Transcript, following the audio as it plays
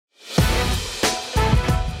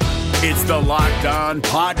It's the Locked On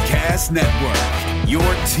Podcast Network, your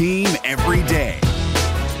team every day.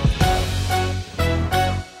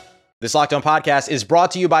 This Locked On Podcast is brought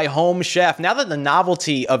to you by Home Chef. Now that the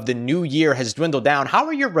novelty of the new year has dwindled down, how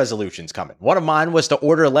are your resolutions coming? One of mine was to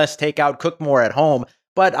order less takeout, cook more at home,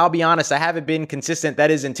 but I'll be honest, I haven't been consistent. That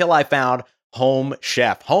is until I found Home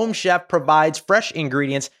Chef. Home Chef provides fresh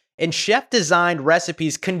ingredients and chef-designed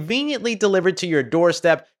recipes conveniently delivered to your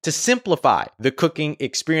doorstep to simplify the cooking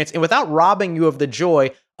experience and without robbing you of the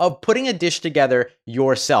joy of putting a dish together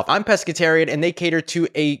yourself. I'm pescatarian and they cater to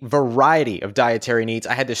a variety of dietary needs.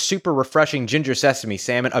 I had this super refreshing ginger sesame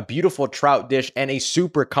salmon, a beautiful trout dish, and a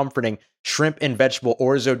super comforting shrimp and vegetable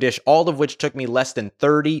orzo dish, all of which took me less than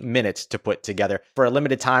 30 minutes to put together. For a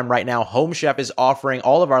limited time right now, Home Chef is offering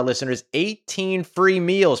all of our listeners 18 free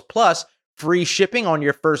meals plus free shipping on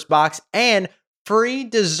your first box and free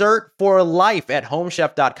dessert for life at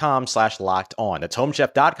homechef.com/lockedon. That's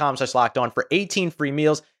homechef.com/lockedon for 18 free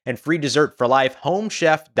meals and free dessert for life.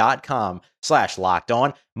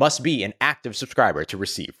 Homechef.com/lockedon. Must be an active subscriber to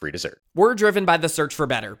receive free dessert. We're driven by the search for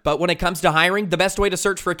better, but when it comes to hiring, the best way to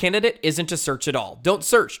search for a candidate isn't to search at all. Don't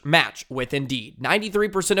search, match with Indeed.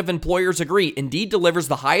 93% of employers agree Indeed delivers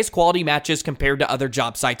the highest quality matches compared to other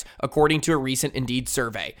job sites, according to a recent Indeed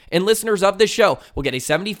survey. And listeners of this show will get a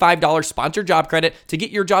 $75 sponsored job credit to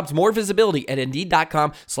get your jobs more visibility at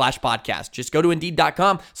Indeed.com/podcast. Just go to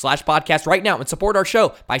Indeed.com/podcast right now and support our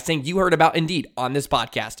show by saying you heard about Indeed on this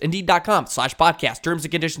podcast. Indeed.com/podcast. Terms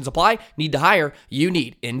and conditions apply. Need to hire? You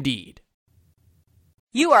need Indeed.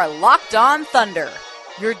 You are Locked On Thunder,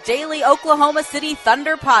 your daily Oklahoma City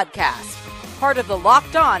Thunder podcast. Part of the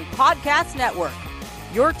Locked On Podcast Network,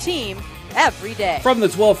 your team every day. From the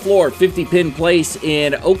 12th floor, 50 Penn Place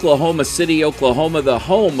in Oklahoma City, Oklahoma, the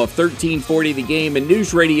home of 1340 The Game and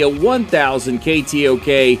News Radio 1000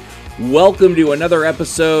 KTOK. Welcome to another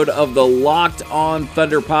episode of the Locked On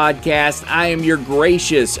Thunder podcast. I am your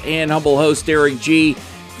gracious and humble host, Eric G.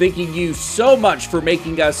 Thanking you so much for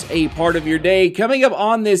making us a part of your day. Coming up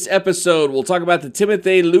on this episode, we'll talk about the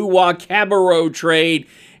Timothy Luwawu-Cabarrot trade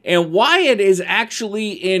and why it is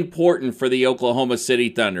actually important for the Oklahoma City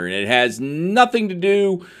Thunder. And it has nothing to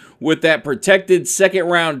do with that protected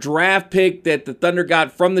second-round draft pick that the Thunder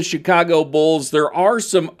got from the Chicago Bulls. There are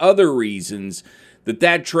some other reasons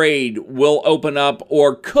that trade will open up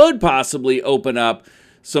or could possibly open up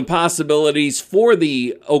some possibilities for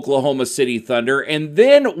the Oklahoma City Thunder. And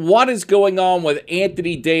then what is going on with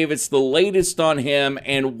Anthony Davis, the latest on him,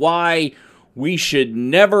 and why we should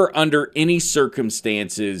never, under any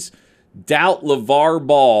circumstances, doubt LeVar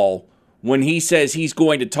Ball when he says he's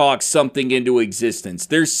going to talk something into existence.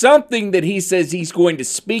 There's something that he says he's going to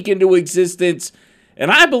speak into existence,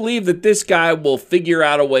 and I believe that this guy will figure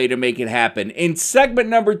out a way to make it happen. In segment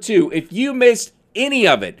number 2, if you missed any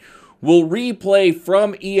of it, we'll replay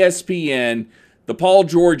from ESPN the Paul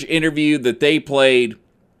George interview that they played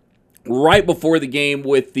right before the game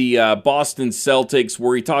with the Boston Celtics,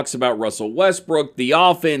 where he talks about Russell Westbrook, the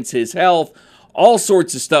offense, his health, all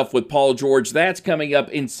sorts of stuff with Paul George. That's coming up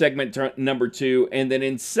in segment number 2. And then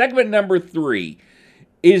in segment number 3,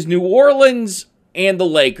 is New Orleans and the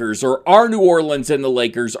Lakers, or are New Orleans and the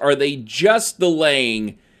Lakers, are they just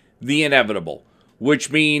delaying the inevitable?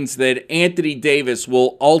 Which means that Anthony Davis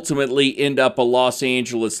will ultimately end up a Los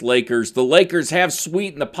Angeles Lakers. The Lakers have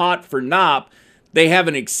sweetened the pot for Knopp. They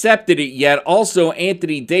haven't accepted it yet. Also,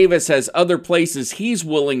 Anthony Davis has other places he's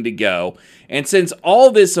willing to go. And since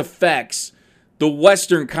all this affects the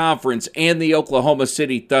Western Conference and the Oklahoma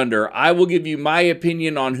City Thunder, I will give you my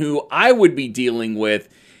opinion on who I would be dealing with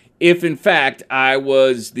if, in fact, I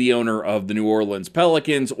was the owner of the New Orleans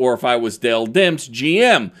Pelicans, or if I was Dell Demps,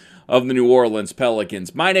 GM of the New Orleans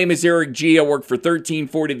Pelicans. My name is Eric G. I work for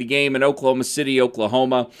 1340 The Game in Oklahoma City,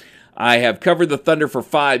 Oklahoma. I have covered the Thunder for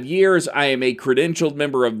 5 years. I am a credentialed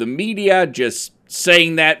member of the media, just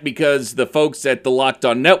saying that because the folks at the Locked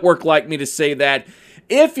On Network like me to say that.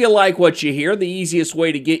 If you like what you hear, the easiest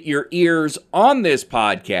way to get your ears on this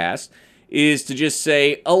podcast is to just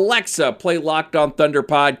say, Alexa, play Locked On Thunder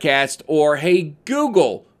podcast, or hey,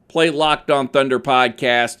 Google, play Locked On Thunder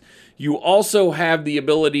podcast. You also have the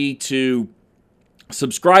ability to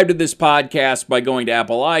subscribe to this podcast by going to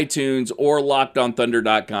Apple iTunes or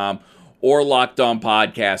LockedOnThunder.com or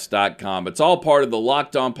LockedOnPodcast.com. It's all part of the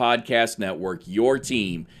Locked On Podcast Network, your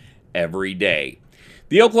team every day.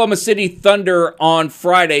 The Oklahoma City Thunder on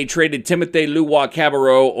Friday traded Timothy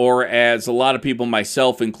Luwawu-Cabarrot, or as a lot of people,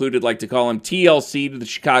 myself included, like to call him TLC, to the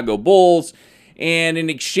Chicago Bulls. And in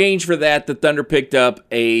exchange for that, the Thunder picked up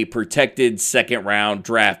a protected second-round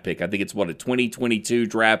draft pick. I think it's, a 2022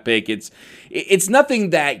 draft pick. It's nothing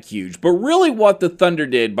that huge. But really what the Thunder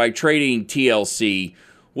did by trading TLC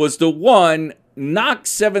was to, one, knock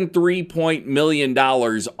 $73 million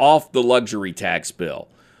off the luxury tax bill,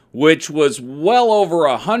 which was well over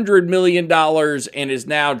 $100 million and is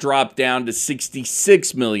now dropped down to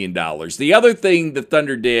 $66 million. The other thing the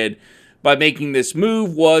Thunder did by making this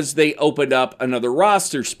move was they opened up another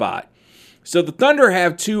roster spot. So the Thunder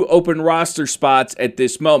have 2 open roster spots at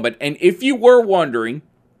this moment. And if you were wondering,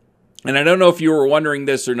 and I don't know if you were wondering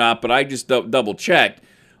this or not, but I just double-checked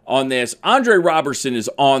on this, Andre Robertson is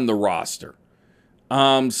on the roster.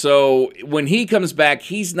 So when he comes back,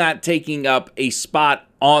 he's not taking up a spot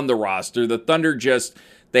on the roster. The Thunder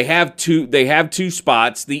they have two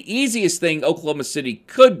spots. The easiest thing Oklahoma City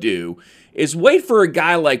could do is wait for a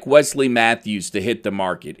guy like Wesley Matthews to hit the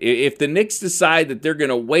market. If the Knicks decide that they're going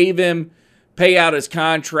to waive him, pay out his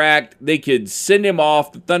contract, they could send him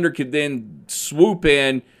off. The Thunder could then swoop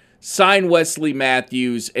in, sign Wesley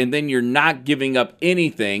Matthews, and then you're not giving up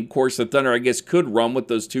anything. Of course, the Thunder, I guess, could run with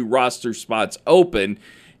those 2 roster spots open.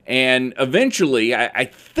 And eventually, I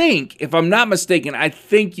think, if I'm not mistaken, I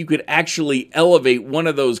think you could actually elevate one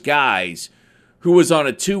of those guys who was on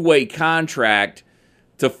a 2-way contract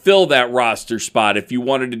to fill that roster spot if you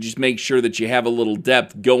wanted to just make sure that you have a little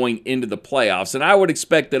depth going into the playoffs. And I would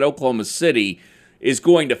expect that Oklahoma City is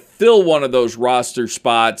going to fill one of those roster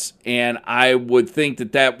spots, and I would think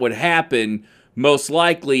that would happen most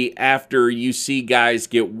likely after you see guys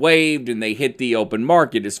get waived and they hit the open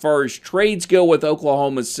market. As far as trades go with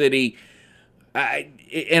Oklahoma City,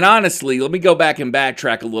 and honestly, let me go back and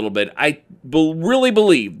backtrack a little bit. I really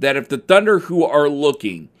believe that if the Thunder, who are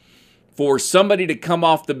looking for somebody to come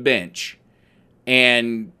off the bench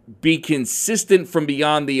and be consistent from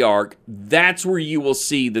beyond the arc, that's where you will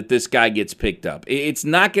see that this guy gets picked up. It's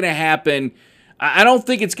not going to happen. I don't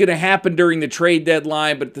think it's going to happen during the trade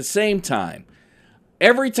deadline, but at the same time,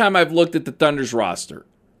 every time I've looked at the Thunder's roster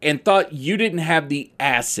and thought you didn't have the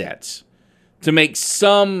assets to make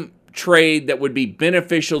some trade that would be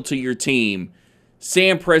beneficial to your team,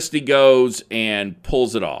 Sam Presti goes and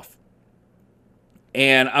pulls it off.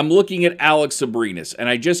 And I'm looking at Alex Abrines, and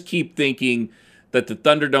I just keep thinking that the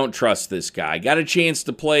Thunder don't trust this guy. Got a chance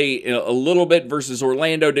to play a little bit versus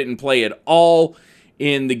Orlando, didn't play at all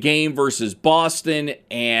in the game versus Boston,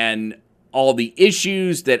 and all the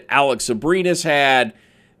issues that Alex Abrines had.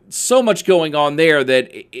 So much going on there that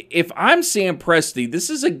if I'm Sam Presti, this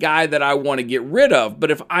is a guy that I want to get rid of.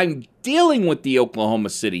 But if I'm dealing with the Oklahoma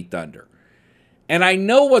City Thunder, and I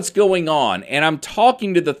know what's going on, and I'm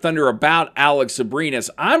talking to the Thunder about Alex Abrines,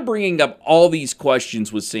 I'm bringing up all these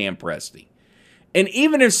questions with Sam Presti. And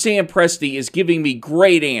even if Sam Presti is giving me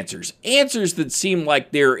great answers that seem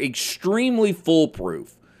like they're extremely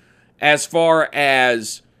foolproof as far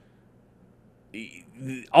as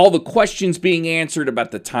all the questions being answered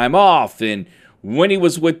about the time off and when he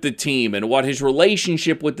was with the team and what his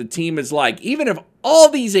relationship with the team is like, even if all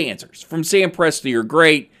these answers from Sam Presti are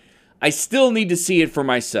great, I still need to see it for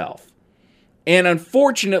myself. And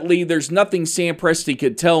unfortunately, there's nothing Sam Presti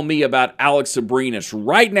could tell me about Alex Abrines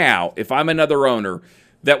right now, if I'm another owner,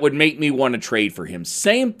 that would make me want to trade for him.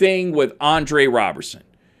 Same thing with Andre Robertson,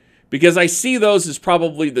 because I see those as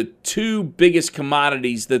probably the 2 biggest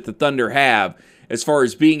commodities that the Thunder have as far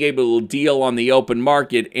as being able to deal on the open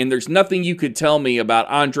market, and there's nothing you could tell me about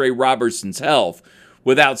Andre Robertson's health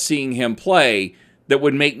without seeing him play that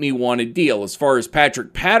would make me want to deal. As far as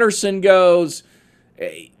Patrick Patterson goes,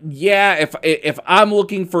 yeah, if I'm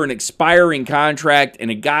looking for an expiring contract and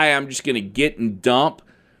a guy I'm just going to get and dump,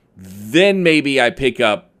 then maybe I pick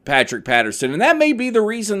up Patrick Patterson. And that may be the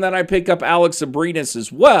reason that I pick up Alex Abrines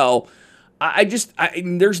as well.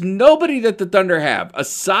 There's nobody that the Thunder have,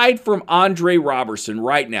 aside from Andre Robertson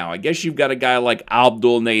right now. I guess you've got a guy like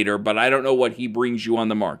Abdul Nader, but I don't know what he brings you on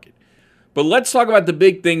the market. But let's talk about the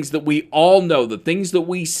big things that we all know, the things that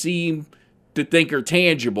we seem to think are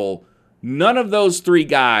tangible. None of those 3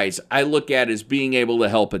 guys I look at as being able to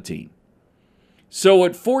help a team. So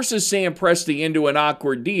it forces Sam Presti into an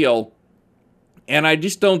awkward deal, and I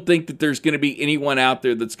just don't think that there's going to be anyone out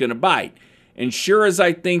there that's going to bite. And sure as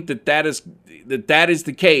I think that is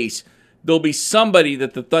the case, there'll be somebody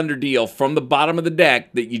that the Thunder deal from the bottom of the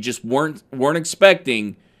deck that you just weren't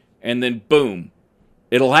expecting, and then boom,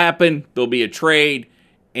 it'll happen. There'll be a trade,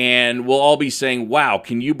 and we'll all be saying, wow,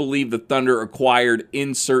 can you believe the Thunder acquired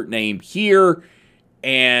insert name here?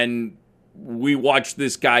 And we watched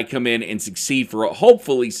this guy come in and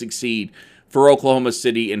hopefully succeed for Oklahoma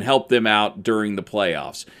City and help them out during the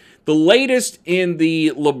playoffs. The latest in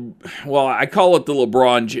I call it the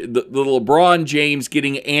LeBron James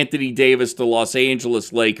getting Anthony Davis to Los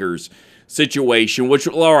Angeles Lakers situation, which,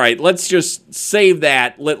 all right, let's just save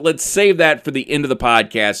that. Let's save that for the end of the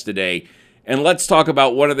podcast today. And let's talk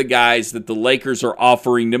about one of the guys that the Lakers are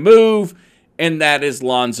offering to move, and that is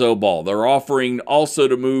Lonzo Ball. They're offering also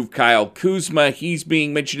to move Kyle Kuzma. He's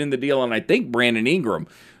being mentioned in the deal, and I think Brandon Ingram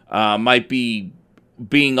might be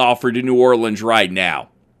being offered to New Orleans right now,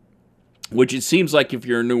 which it seems like if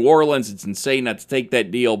you're in New Orleans, it's insane not to take that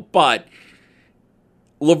deal. But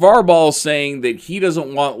LeVar Ball saying that he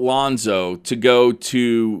doesn't want Lonzo to go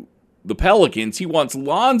to the Pelicans. He wants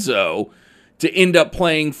Lonzo to end up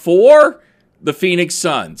playing for the Phoenix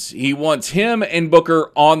Suns. He wants him and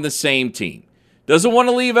Booker on the same team. Doesn't want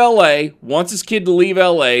to leave LA, wants his kid to leave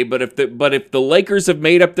LA, but if the Lakers have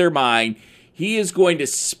made up their mind, he is going to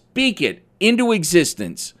speak it into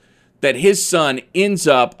existence that his son ends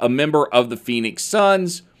up a member of the Phoenix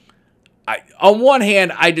Suns. On one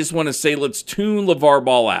hand, I just want to say let's tune LeVar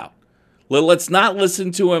Ball out. Let's not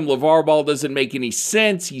listen to him. LeVar Ball doesn't make any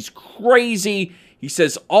sense. He's crazy. He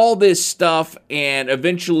says all this stuff, and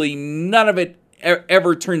eventually none of it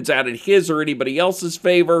ever turns out in his or anybody else's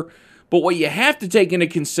favor. But what you have to take into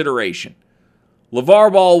consideration,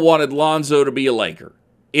 LeVar Ball wanted Lonzo to be a Laker.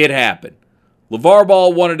 It happened. LeVar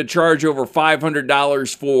Ball wanted to charge over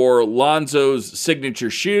 $500 for Lonzo's signature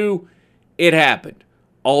shoe. It happened.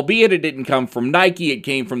 Albeit it didn't come from Nike, it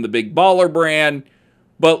came from the Big Baller brand,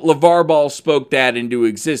 but LeVar Ball spoke that into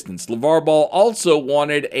existence. LeVar Ball also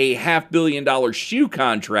wanted a $500 million shoe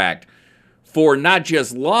contract for not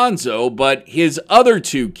just Lonzo, but his other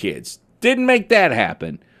two kids. Didn't make that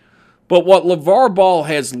happen. But what LeVar Ball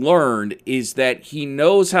has learned is that he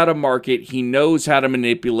knows how to market, he knows how to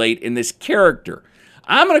manipulate in this character.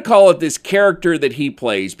 I'm going to call it this character that he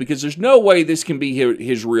plays because there's no way this can be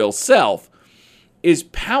his real self, is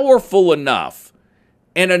powerful enough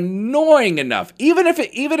and annoying enough, even if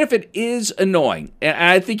it is annoying, and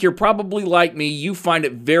I think you're probably like me, you find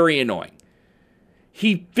it very annoying.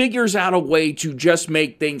 He figures out a way to just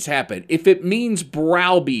make things happen. If it means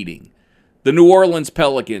browbeating the New Orleans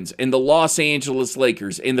Pelicans and the Los Angeles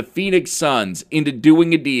Lakers and the Phoenix Suns into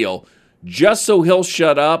doing a deal just so he'll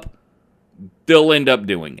shut up, they'll end up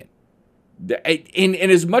doing it. And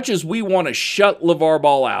as much as we want to shut LeVar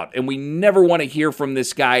Ball out and we never want to hear from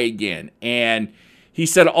this guy again, and he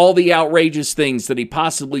said all the outrageous things that he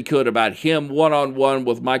possibly could about him one-on-one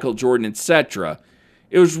with Michael Jordan, etc.,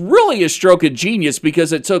 it was really a stroke of genius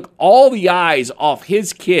because it took all the eyes off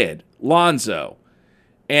his kid, Lonzo,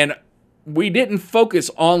 and we didn't focus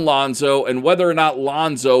on Lonzo and whether or not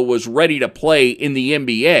Lonzo was ready to play in the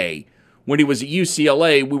NBA when he was at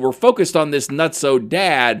UCLA. We were focused on this nutso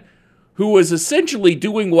dad who was essentially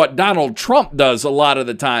doing what Donald Trump does a lot of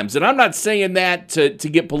the times. And I'm not saying that to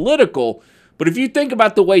get political, but if you think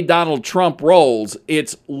about the way Donald Trump rolls,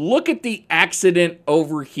 it's look at the accident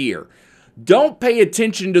over here. Don't pay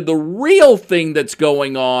attention to the real thing that's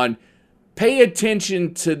going on. Pay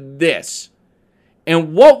attention to this.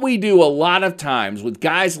 And what we do a lot of times with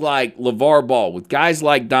guys like LeVar Ball, with guys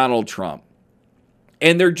like Donald Trump,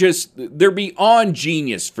 and they're beyond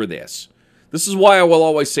genius for this. This is why I will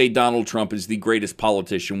always say Donald Trump is the greatest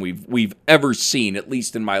politician we've ever seen, at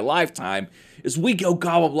least in my lifetime, is we go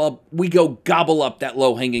gobble up that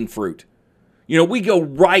low-hanging fruit. You know, we go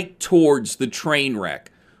right towards the train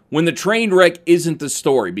wreck. When the train wreck isn't the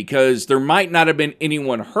story, because there might not have been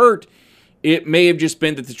anyone hurt. It may have just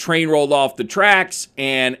been that the train rolled off the tracks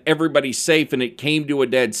and everybody's safe and it came to a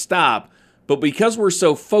dead stop. But because we're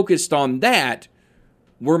so focused on that,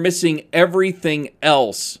 we're missing everything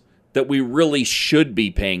else that we really should be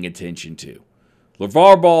paying attention to.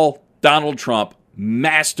 LeVar Ball, Donald Trump,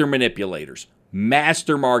 master manipulators,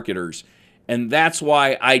 master marketers. And that's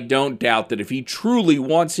why I don't doubt that if he truly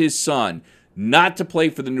wants his son not to play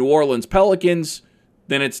for the New Orleans Pelicans,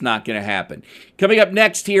 then it's not going to happen. Coming up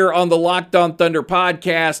next here on the Locked On Thunder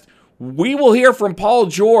podcast, we will hear from Paul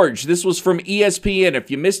George. This was from ESPN.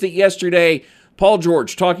 If you missed it yesterday, Paul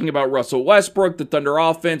George talking about Russell Westbrook, the Thunder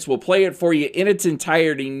offense. We'll play it for you in its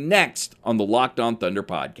entirety next on the Locked On Thunder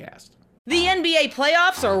podcast. The NBA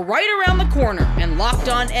playoffs are right around the corner, and Locked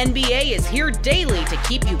On NBA is here daily to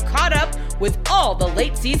keep you caught up with all the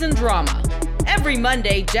late season drama. Every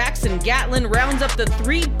Monday, Jackson Gatlin rounds up the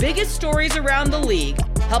 3 biggest stories around the league,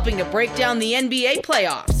 helping to break down the NBA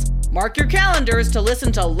playoffs. Mark your calendars to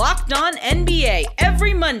listen to Locked On NBA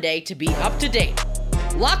every Monday to be up to date.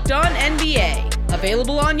 Locked On NBA,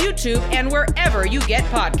 available on YouTube and wherever you get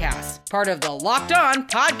podcasts. Part of the Locked On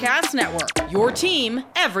Podcast Network, your team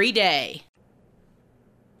every day.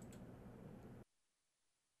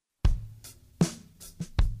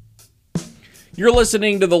 You're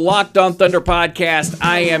listening to the Locked On Thunder podcast.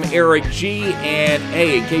 I am Eric G. And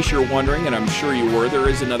hey, in case you're wondering, and I'm sure you were, there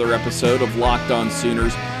is another episode of Locked On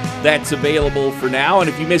Sooners that's available for now. And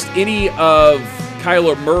if you missed any of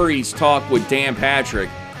Kyler Murray's talk with Dan Patrick,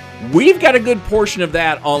 we've got a good portion of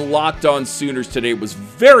that on Locked On Sooners today. It was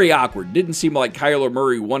very awkward. Didn't seem like Kyler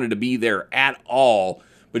Murray wanted to be there at all.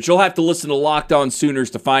 But you'll have to listen to Locked On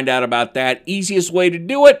Sooners to find out about that. Easiest way to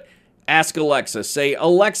do it, ask Alexa. Say,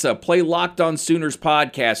 Alexa, play Locked On Sooners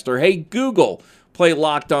podcast. Or, hey, Google, play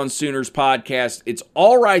Locked On Sooners podcast. It's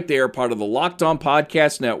all right there, part of the Locked On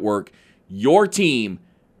Podcast Network. Your team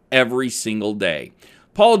every single day.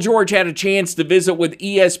 Paul George had a chance to visit with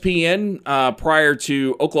ESPN prior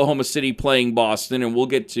to Oklahoma City playing Boston, and we'll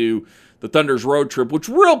get to the Thunder's road trip, which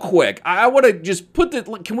real quick, I want to just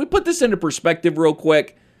can we put this into perspective real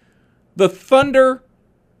quick? The Thunder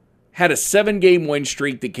had a 7-game win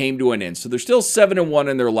streak that came to an end, so they're still 7-1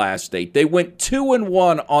 in their last 8. They went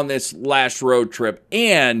 2-1 on this last road trip,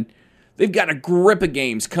 and they've got a grip of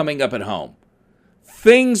games coming up at home.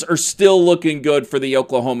 Things are still looking good for the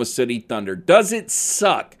Oklahoma City Thunder. Does it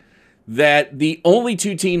suck that the only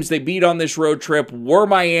 2 teams they beat on this road trip were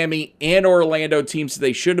Miami and Orlando, teams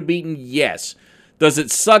they should have beaten? Yes. Does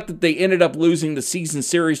it suck that they ended up losing the season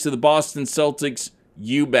series to the Boston Celtics?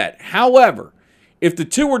 You bet. However, if the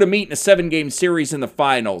 2 were to meet in a 7-game series in the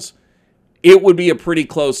finals, it would be a pretty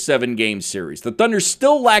close 7-game series. The Thunder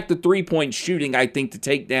still lack the 3-point shooting, I think, to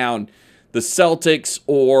take down the Celtics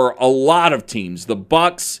or a lot of teams. The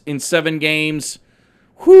Bucks in 7 games,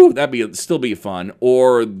 that'd still be fun.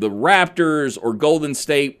 Or the Raptors or Golden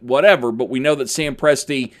State, whatever. But we know that Sam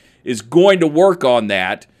Presti is going to work on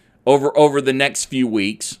that over the next few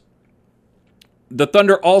weeks. The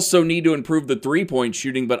Thunder also need to improve the 3-point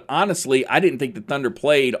shooting, but honestly, I didn't think the Thunder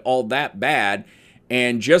played all that bad.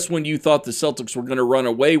 And just when you thought the Celtics were going to run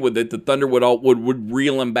away with it, the Thunder would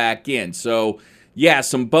reel them back in. So, yeah,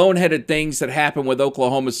 some boneheaded things that happened with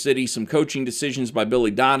Oklahoma City, some coaching decisions by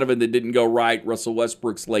Billy Donovan that didn't go right, Russell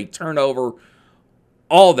Westbrook's late turnover,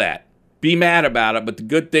 all that. Be mad about it, but the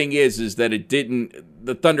good thing is that it didn't.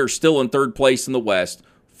 The Thunder's still in 3rd place in the West,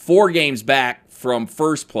 4 games back from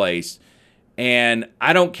 1st place. And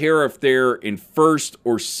I don't care if they're in 1st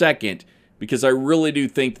or 2nd, because I really do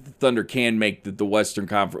think that the Thunder can make the Western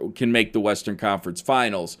Conference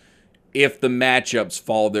Finals if the matchups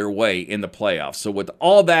fall their way in the playoffs. So with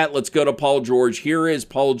all that, let's go to Paul George. Here is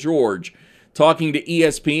Paul George talking to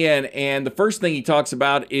ESPN, and the first thing he talks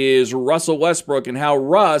about is Russell Westbrook and how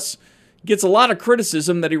Russ gets a lot of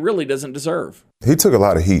criticism that he really doesn't deserve. He took a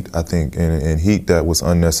lot of heat, I think, and heat that was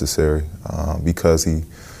unnecessary because he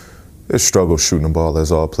struggled shooting the ball,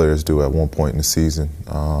 as all players do at one point in the season.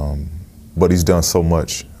 But he's done so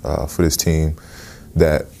much for this team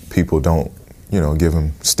that people don't, give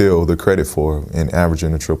him still the credit for, in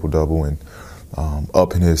averaging a triple-double and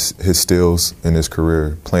upping his steals in his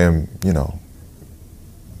career, playing,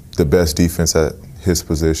 the best defense at his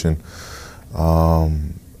position.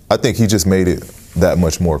 I think he just made it that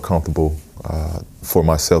much more comfortable for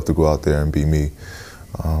myself to go out there and be me.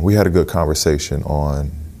 We had a good conversation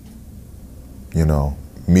on,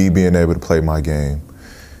 me being able to play my game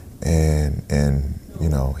and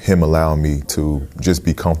him allowing me to just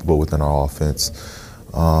be comfortable within our offense.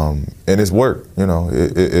 And it's worked,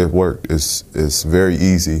 it worked. It's very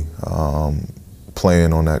easy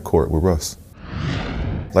playing on that court with Russ.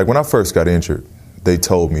 Like when I first got injured, they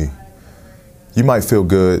told me, you might feel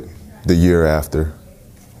good the year after,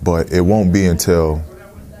 but it won't be until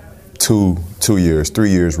 2 years, 3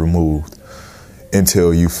 years removed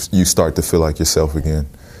until you start to feel like yourself again.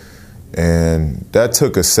 And that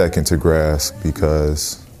took a second to grasp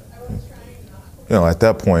because, at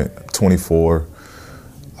that point, 24,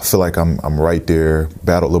 I feel like I'm right there,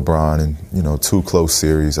 battled LeBron in, 2 close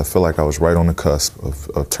series. I feel like I was right on the cusp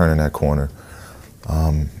of turning that corner.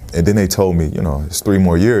 And then they told me, it's 3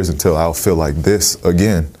 more years until I'll feel like this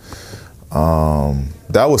again.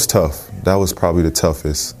 That was tough. That was probably the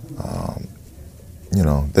toughest.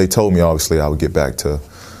 They told me obviously I would get back to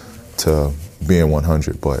being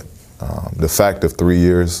 100, but the fact of 3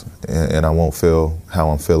 years and I won't feel how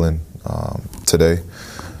I'm feeling today,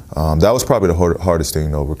 that was probably the hardest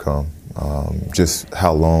thing to overcome. Just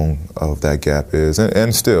how long of that gap is,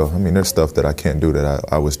 and still, there's stuff that I can't do that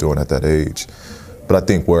I was doing at that age. But I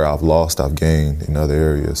think where I've lost, I've gained in other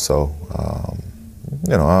areas. So,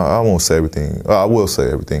 I won't say everything. I will say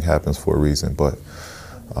everything happens for a reason, but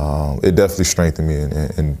it definitely strengthened me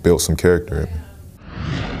and built some character in me.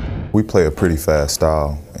 We play a pretty fast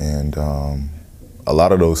style, and a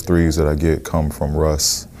lot of those threes that I get come from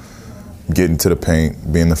Russ getting to the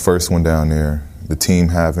paint, being the first one down there, the team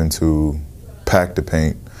having to pack the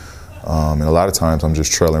paint. And a lot of times I'm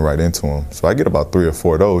just trailing right into them. So I get about 3 or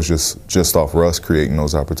 4 of those just off Russ creating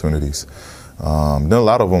those opportunities. Then a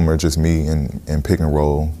lot of them are just me in pick and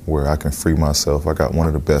roll where I can free myself. I got one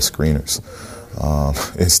of the best screeners.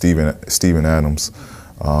 It's Steven Adams.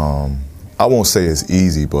 I won't say it's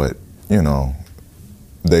easy, but, you know,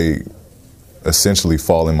 they essentially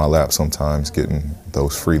fall in my lap sometimes, getting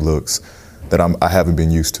those free looks that I haven't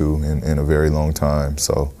been used to in a very long time.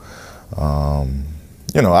 So,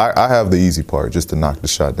 you know, I have the easy part, just to knock the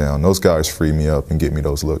shot down. Those guys free me up and get me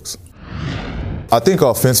those looks. I think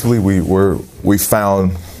offensively we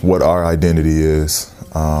found what our identity is.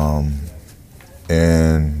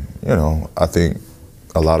 And, you know, I think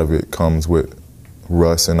a lot of it comes with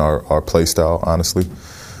Russ and our play style, honestly.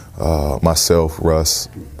 Myself, Russ,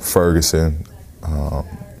 Ferguson,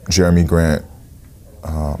 Jeremy Grant.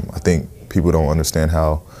 I think people don't understand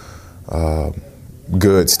how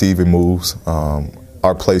good Steven moves.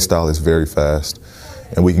 Our play style is very fast,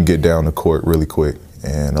 and we can get down the court really quick.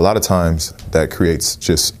 And a lot of times that creates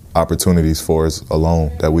just opportunities for us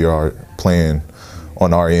alone that we are playing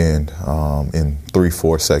on our end in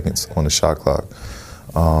 3-4 seconds on the shot clock.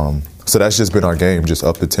 So that's just been our game, just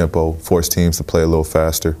up the tempo, force teams to play a little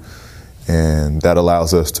faster. And that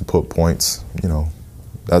allows us to put points, you know,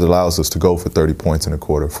 that allows us to go for 30 points in a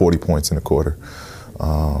quarter, 40 points in a quarter,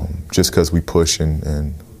 just because we push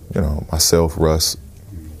and, you know, myself, Russ,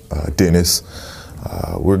 Dennis,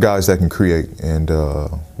 we're guys that can create and,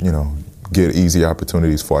 you know, get easy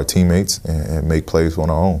opportunities for our teammates and make plays on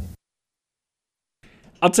our own.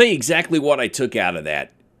 I'll tell you exactly what I took out of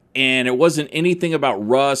that. And it wasn't anything about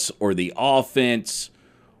Russ or the offense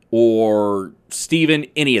or Steven,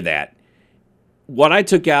 any of that. What I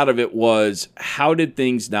took out of it was, how did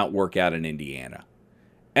things not work out in Indiana?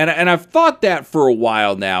 And I've thought that for a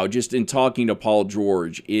while now, just in talking to Paul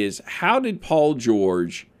George, is how did Paul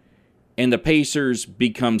George and the Pacers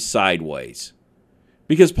become sideways?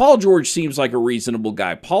 Because Paul George seems like a reasonable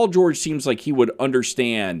guy. Paul George seems like he would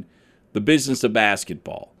understand the business of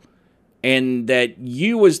basketball. And that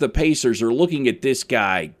you as the Pacers are looking at this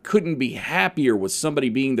guy, couldn't be happier with somebody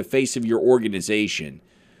being the face of your organization.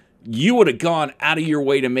 You would have gone out of your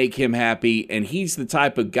way to make him happy, and he's the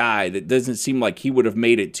type of guy that doesn't seem like he would have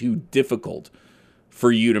made it too difficult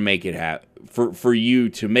for you to make it for you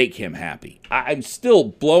to make him happy. I'm still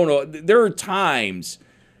blown away. There are times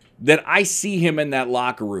that I see him in that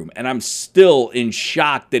locker room, and I'm still in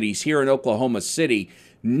shock that he's here in Oklahoma City,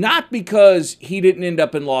 not because he didn't end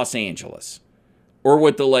up in Los Angeles or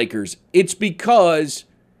with the Lakers. It's because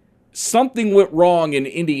something went wrong in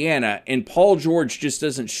Indiana, and Paul George just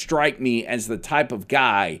doesn't strike me as the type of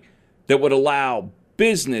guy that would allow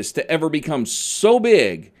business to ever become so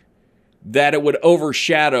big that it would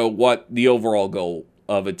overshadow what the overall goal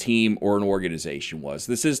of a team or an organization was.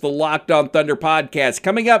 This is the Locked On Thunder podcast.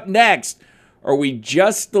 Coming up next, are we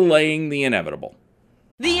just delaying the inevitable?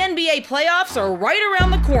 The NBA playoffs are right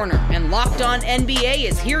around the corner, and Locked On NBA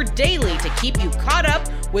is here daily to keep you caught up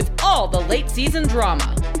with all the late season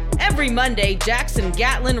drama. Every Monday, Jackson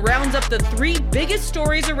Gatlin rounds up the 3 biggest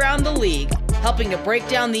stories around the league, helping to break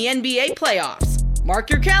down the NBA playoffs.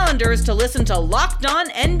 Mark your calendars to listen to Locked On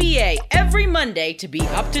NBA every Monday to be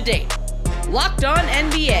up to date. Locked On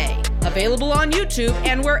NBA, available on YouTube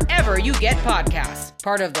and wherever you get podcasts.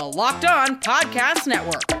 Part of the Locked On Podcast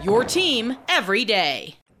Network, your team every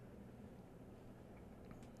day.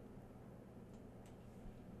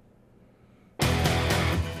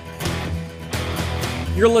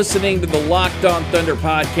 You're listening to the Locked On Thunder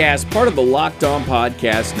podcast, part of the Locked On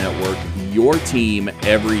Podcast Network, your team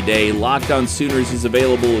every day. Locked On Sooners is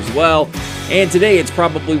available as well. And today it's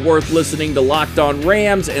probably worth listening to Locked On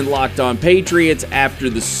Rams and Locked On Patriots after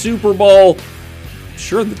the Super Bowl. I'm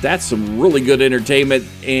sure that's some really good entertainment,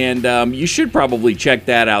 and you should probably check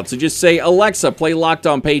that out. So just say, Alexa, play Locked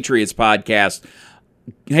On Patriots podcast.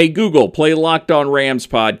 Hey, Google, play Locked On Rams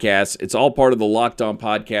podcast. It's all part of the Locked On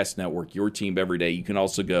Podcast Network, your team every day. You can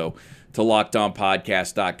also go to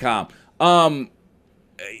LockedOnPodcast.com.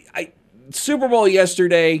 Super Bowl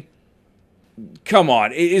yesterday, come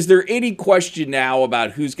on. Is there any question now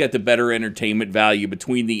about who's got the better entertainment value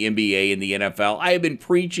between the NBA and the NFL? I have been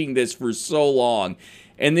preaching this for so long.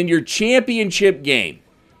 And then your championship game,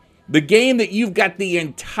 the game that you've got the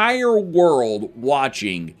entire world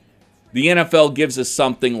watching, the NFL gives us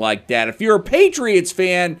something like that. If you're a Patriots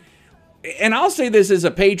fan, and I'll say this as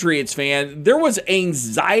a Patriots fan, there was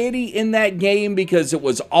anxiety in that game because it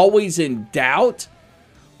was always in doubt.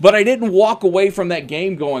 But I didn't walk away from that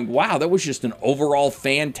game going, wow, that was just an overall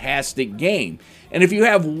fantastic game. And if you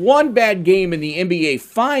have one bad game in the NBA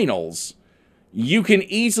Finals, you can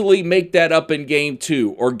easily make that up in game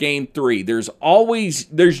 2 or game 3.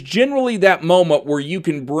 There's generally that moment where you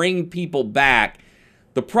can bring people back.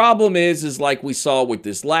 The problem is like we saw with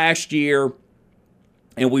this last year,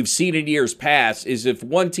 and we've seen in years past, is if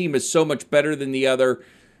one team is so much better than the other,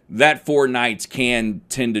 that 4 nights can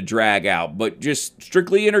tend to drag out. But just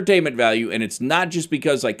strictly entertainment value, and it's not just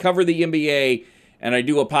because I cover the NBA and I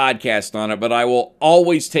do a podcast on it, but I will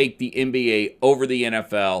always take the NBA over the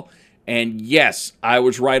NFL. And yes, I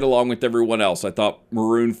was right along with everyone else. I thought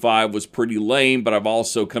Maroon 5 was pretty lame, but I've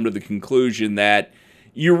also come to the conclusion that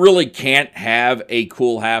you really can't have a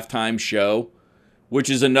cool halftime show, which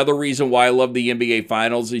is another reason why I love the NBA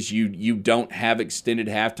Finals, is you don't have extended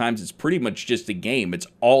halftimes. It's pretty much just a game. It's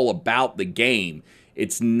all about the game.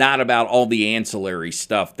 It's not about all the ancillary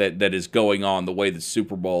stuff that is going on the way the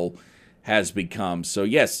Super Bowl has become. So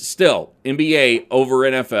yes, still, NBA over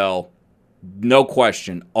NFL, no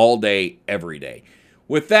question, all day, every day.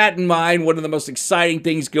 With that in mind, one of the most exciting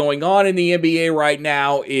things going on in the NBA right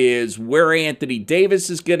now is where Anthony Davis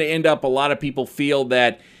is going to end up. A lot of people feel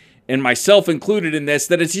that, and myself included in this,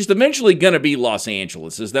 that it's just eventually going to be Los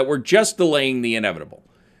Angeles, is that we're just delaying the inevitable.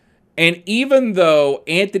 And even though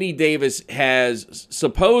Anthony Davis has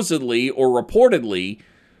supposedly or reportedly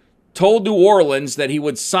told New Orleans that he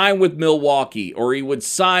would sign with Milwaukee or he would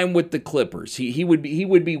sign with the Clippers, he would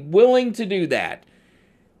be willing to do that.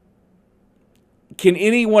 Can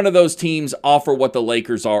any one of those teams offer what the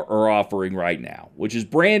Lakers are offering right now, which is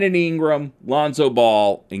Brandon Ingram, Lonzo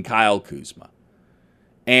Ball, and Kyle Kuzma?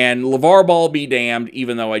 And LeVar Ball be damned,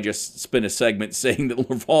 even though I just spent a segment saying that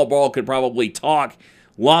LeVar Ball could probably talk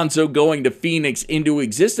Lonzo going to Phoenix into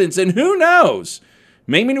existence, and who knows?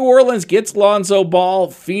 Maybe New Orleans gets Lonzo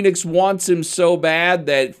Ball. Phoenix wants him so bad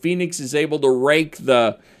that Phoenix is able to rake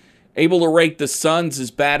the Suns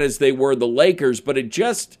as bad as they were the Lakers. But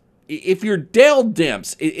if you're Dell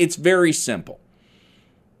Demps, it's very simple.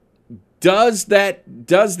 Does the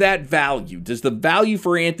value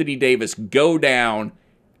for Anthony Davis go down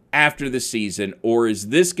after the season, or is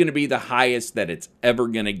this going to be the highest that it's ever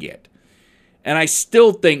going to get? And I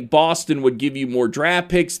still think Boston would give you more draft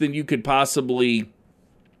picks than you could possibly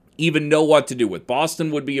even know what to do with.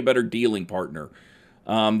 Boston would be a better dealing partner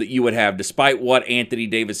that you would have, despite what Anthony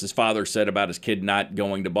Davis's father said about his kid not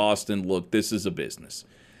going to Boston. Look, this is a business.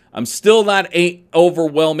 I'm still not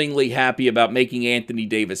overwhelmingly happy about making Anthony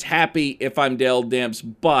Davis happy if I'm Dell Demps,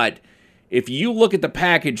 but if you look at the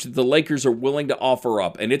package that the Lakers are willing to offer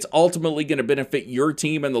up, and it's ultimately going to benefit your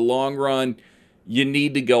team in the long run, you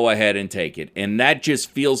need to go ahead and take it. And that just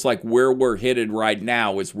feels like where we're headed right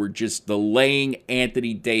now, is we're just delaying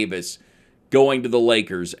Anthony Davis going to the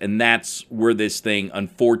Lakers, and that's where this thing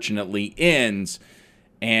unfortunately ends.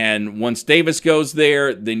 And once Davis goes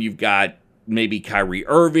there, then you've got maybe Kyrie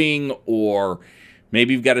Irving, or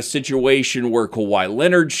maybe you've got a situation where Kawhi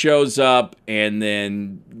Leonard shows up, and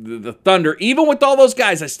then the Thunder, even with all those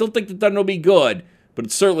guys, I still think the Thunder will be good, but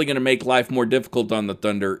it's certainly going to make life more difficult on the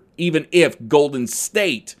Thunder, even if Golden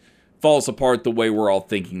State falls apart the way we're all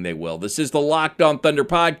thinking they will. This is the Locked On Thunder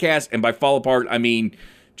podcast, and by fall apart, I mean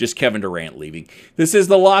just Kevin Durant leaving. This is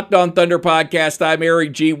the Locked On Thunder podcast. I'm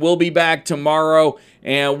Eric G. We'll be back tomorrow,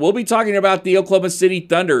 and we'll be talking about the Oklahoma City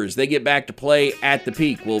Thunder as they get back to play at the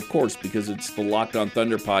Peak. Well, of course, because it's the Locked On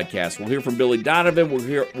Thunder podcast. We'll hear from Billy Donovan.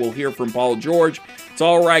 We'll hear from Paul George. It's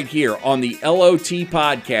all right here on the LOT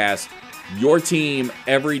podcast. Your team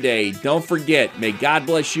every day. Don't forget, may God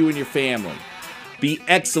bless you and your family. Be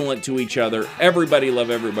excellent to each other. Everybody love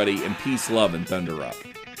everybody, and peace, love, and thunder up.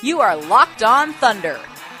 You are Locked On Thunder,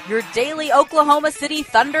 your daily Oklahoma City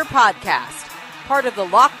Thunder podcast. Part of the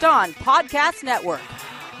Locked On Podcast Network,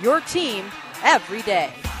 your team every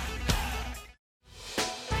day.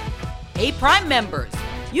 Hey, Prime members,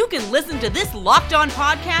 you can listen to this Locked On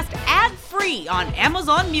podcast ad-free on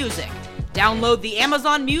Amazon Music. Download the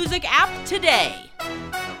Amazon Music app today.